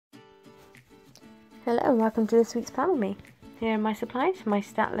Hello and welcome to this week's plan with me. Here are my supplies, my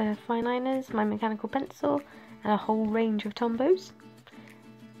Staedtler fine liners, my mechanical pencil and a whole range of Tombows.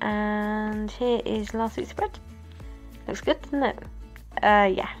 And here is last week's spread. Looks good, doesn't it?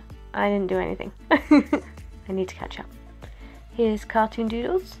 Yeah, I didn't do anything. I need to catch up. Here's cartoon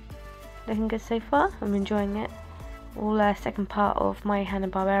doodles. Looking good so far, I'm enjoying it. All second part of my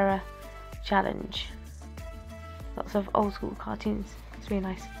Hanna-Barbera challenge. Lots of old school cartoons, it's really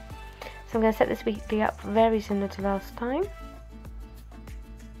nice. So I'm going to set this weekly up very similar to last time.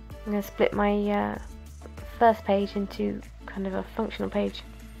 I'm going to split my first page into kind of a functional page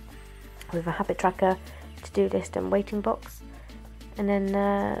with a habit tracker, to-do list and waiting box. And then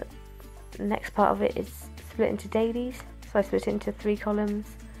the next part of it is split into dailies. So I split it into 3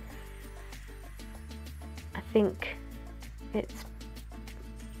 columns. I think it's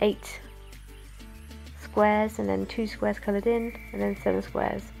 8 squares and then 2 squares coloured in and then 7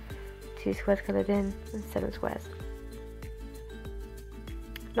 squares. 2 squares coloured in and 7 squares.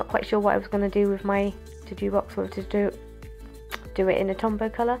 Not quite sure what I was going to do with my to-do box, whether to do it in a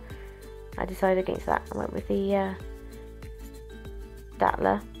Tombow colour. I decided against that. I went with the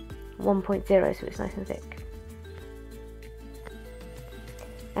Staedtler 1.0, so it's nice and thick.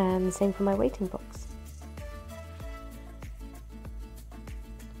 And the same for my waiting box.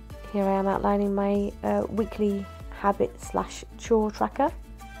 Here I am outlining my weekly habit / chore tracker.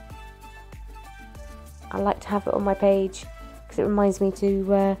 I like to have it on my page because it reminds me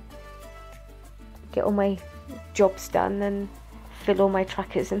to get all my jobs done and fill all my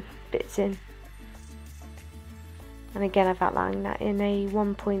trackers and bits in. And again, I've outlined that in a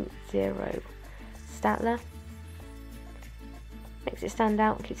 1.0 Staedtler. Makes it stand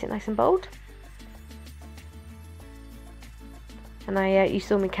out, keeps it nice and bold. And you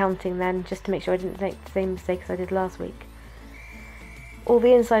saw me counting then, just to make sure I didn't make the same mistake as I did last week. All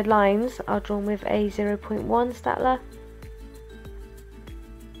the inside lines are drawn with a 0.1 Staedtler.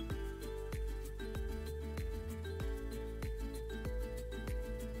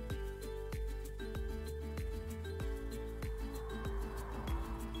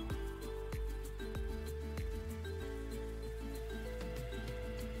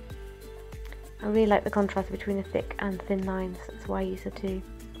 I really like the contrast between the thick and thin lines, that's why I use the 2.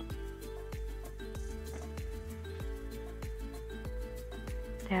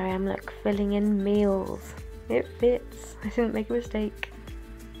 There I am, look, filling in meals. It fits. I didn't make a mistake.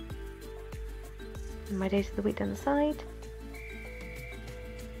 And my days of the week down the side.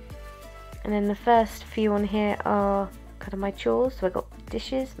 And then the first few on here are kind of my chores. So I got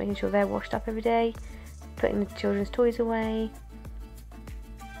dishes, making sure they're washed up every day, putting the children's toys away.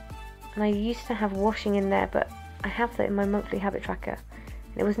 And I used to have washing in there, but I have that in my monthly habit tracker.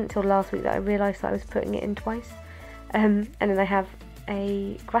 And it wasn't until last week that I realised that I was putting it in twice. And then I have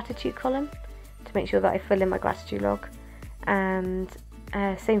a gratitude column to make sure that I fill in my gratitude log, and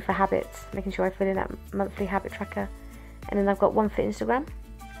same for habits, making sure I fill in that monthly habit tracker. And then I've got one for Instagram,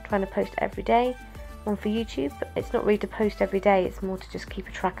 trying to post every day, one for YouTube. It's not really to post every day, it's more to just keep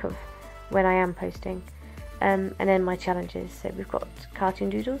a track of when I am posting. And then my challenges, so we've got cartoon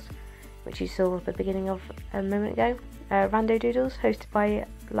doodles, which you saw at the beginning of a moment ago, rando doodles hosted by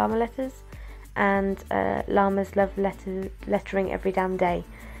Llama Letters, and Llamas Love Lettering Every Damn Day,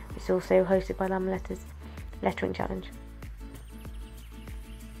 which is also hosted by Llama Letters Lettering Challenge.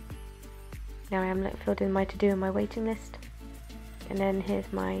 Now I am filled in my to-do and my waiting list. And then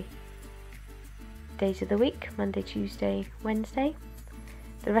here's my days of the week, Monday, Tuesday, Wednesday.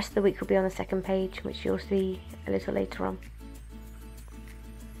 The rest of the week will be on the second page, which you'll see a little later on.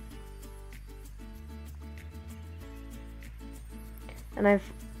 And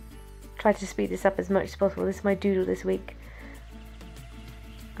I've tried to speed this up as much as possible. This is my doodle this week.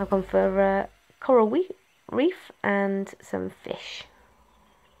 I've gone for coral reef and some fish.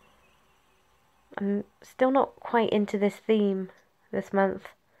 I'm still not quite into this theme this month.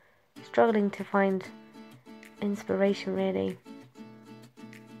 Struggling to find inspiration really.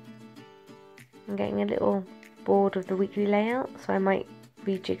 I'm getting a little bored of the weekly layout, so I might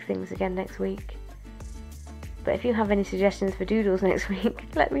rejig things again next week. But if you have any suggestions for doodles next week,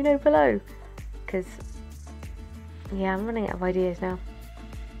 let me know below. Because, yeah, I'm running out of ideas now.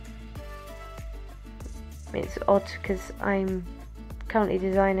 It's odd because I'm currently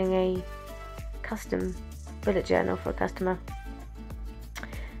designing a custom bullet journal for a customer.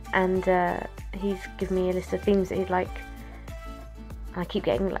 And he's given me a list of themes that he'd like. And I keep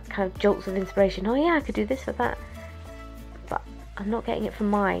getting like kind of jolts of inspiration. Oh yeah, I could do this or that. But I'm not getting it from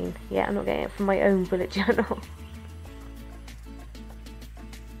mine. Yeah, I'm not getting it from my own bullet journal.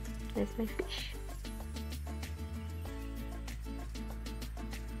 There's my fish.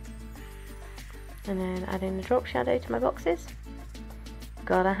 And then adding the drop shadow to my boxes.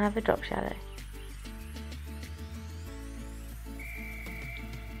 Gotta have a drop shadow.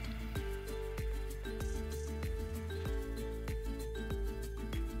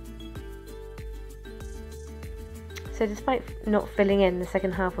 So despite not filling in the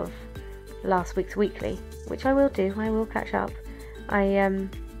second half of last week's weekly, which I will do, I will catch up, I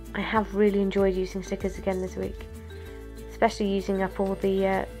have really enjoyed using stickers again this week, especially using up all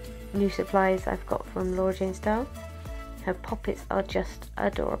the new supplies I've got from Laura Jane Style. Her poppets are just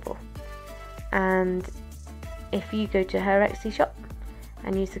adorable, and if you go to her Etsy shop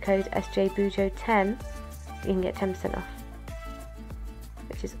and use the code SJBujo10, you can get 10% off,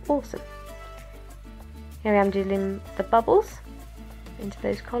 which is awesome. Here I am doing the bubbles into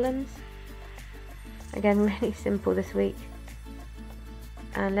those columns. Again, really simple this week.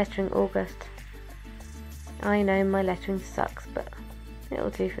 And lettering August. I know my lettering sucks, but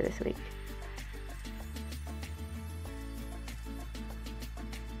it'll do for this week.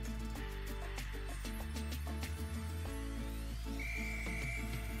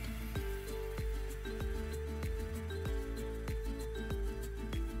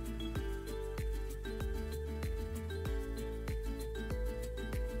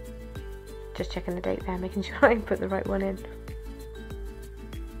 Just checking the date there, making sure I put the right one in.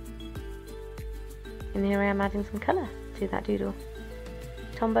 And here I am adding some colour to that doodle.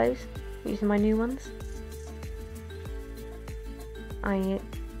 Tombows, using my new ones. I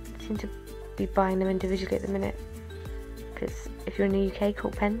seem to be buying them individually at the minute, because if you're in the UK,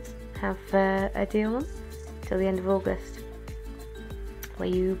 Cork Pens have a deal on till the end of August, where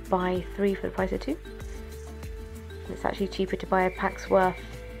you buy 3 for the price of 2. And it's actually cheaper to buy a pack's worth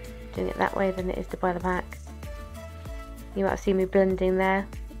doing it that way than it is to buy the pack. You might have seen me blending there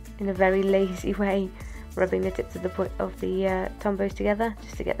in a very lazy way, rubbing the tips of the Tombows together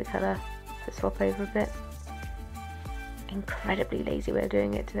just to get the colour to swap over a bit. Incredibly lazy way of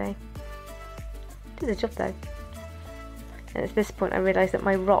doing it today. Did the job though. And at this point I realised that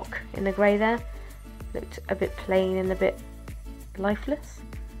my rock in the grey there looked a bit plain and a bit lifeless.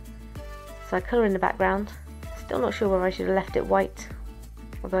 So I colour in the background. Still not sure whether I should have left it white,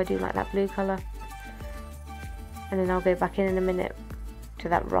 although I do like that blue colour. And then I'll go back in a minute to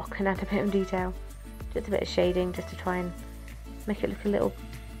that rock and add a bit of detail. Just a bit of shading just to try and make it look a little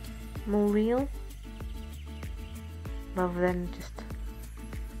more real, rather than just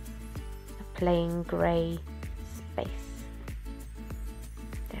a plain grey space.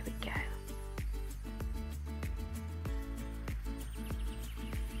 There we go.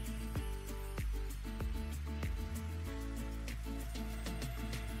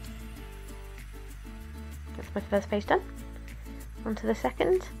 That's my first page done. On to the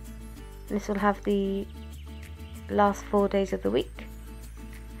second. And this will have the last 4 days of the week.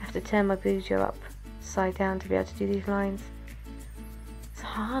 I have to turn my Bujo upside down to be able to do these lines. It's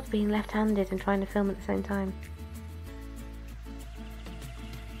hard being left-handed and trying to film at the same time.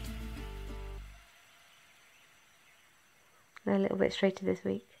 They're a little bit straighter this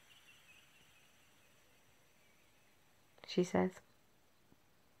week, she says.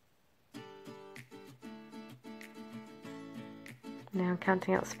 Now I'm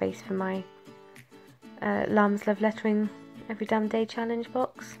counting out space for my Llamas Love Lettering Every Damn Day challenge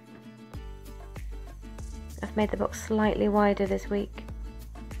box. I've made the box slightly wider this week,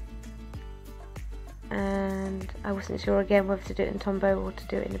 and I wasn't sure again whether to do it in Tombow or to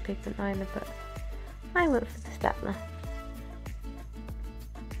do it in the pigment liner, but I went for the Staedtler.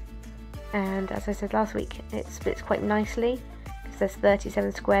 And as I said last week, it splits quite nicely because there's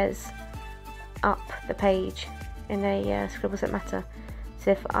 37 squares up the page in a Scribbles That Matter.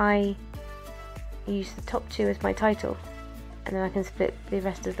 So if I use the top 2 as my title, and then I can split the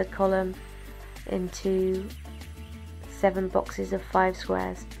rest of the column into 7 boxes of 5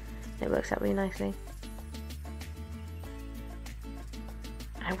 squares. It works out really nicely.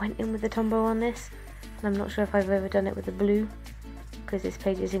 I went in with the Tombow on this, and I'm not sure if I've ever done it with the blue, because this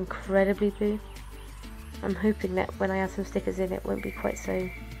page is incredibly blue. I'm hoping that when I add some stickers in, it won't be quite so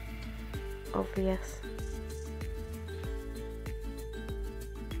obvious.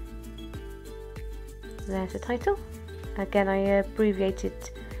 There's the title. Again, I abbreviated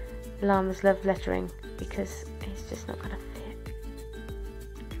Llamas Love Lettering because it's just not going to fit.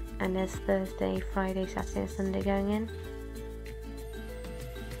 And there's Thursday, Friday, Saturday and Sunday going in.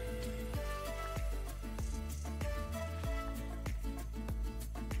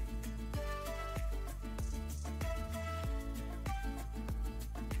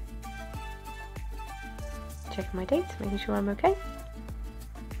 Checking my dates, making sure I'm okay.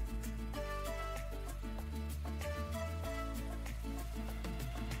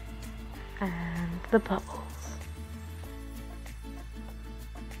 And the bubbles.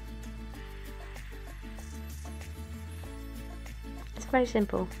 It's very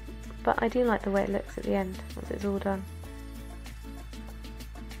simple, but I do like the way it looks at the end once it's all done.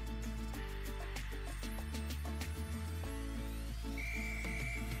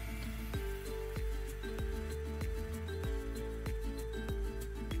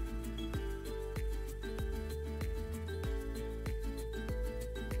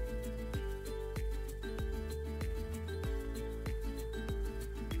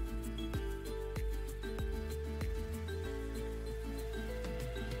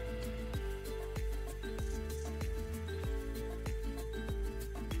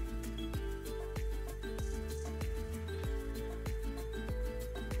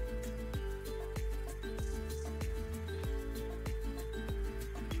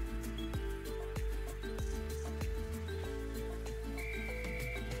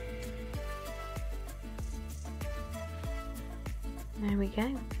 There we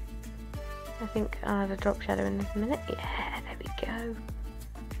go. I think I'll add a drop shadow in a minute. Yeah, there we go.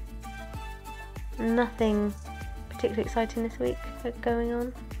 Nothing particularly exciting this week going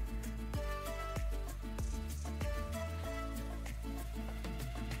on.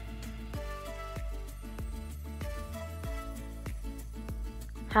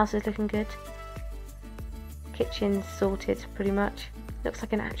 House is looking good. Kitchen's sorted pretty much. Looks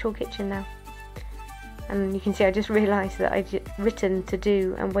like an actual kitchen now. And you can see I just realised that I'd written to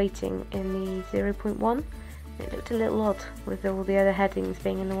do and waiting in the 0.1. It looked a little odd with all the other headings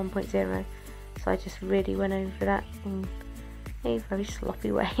being in the 1.0. So I just really went over that in a very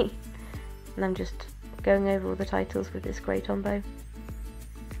sloppy way. And I'm just going over all the titles with this grey Tombow.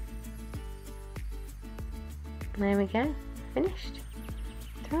 There we go, finished.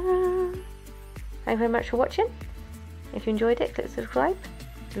 Ta-da! Thank you very much for watching. If you enjoyed it, click subscribe,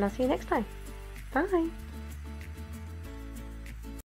 and I'll see you next time. Bye!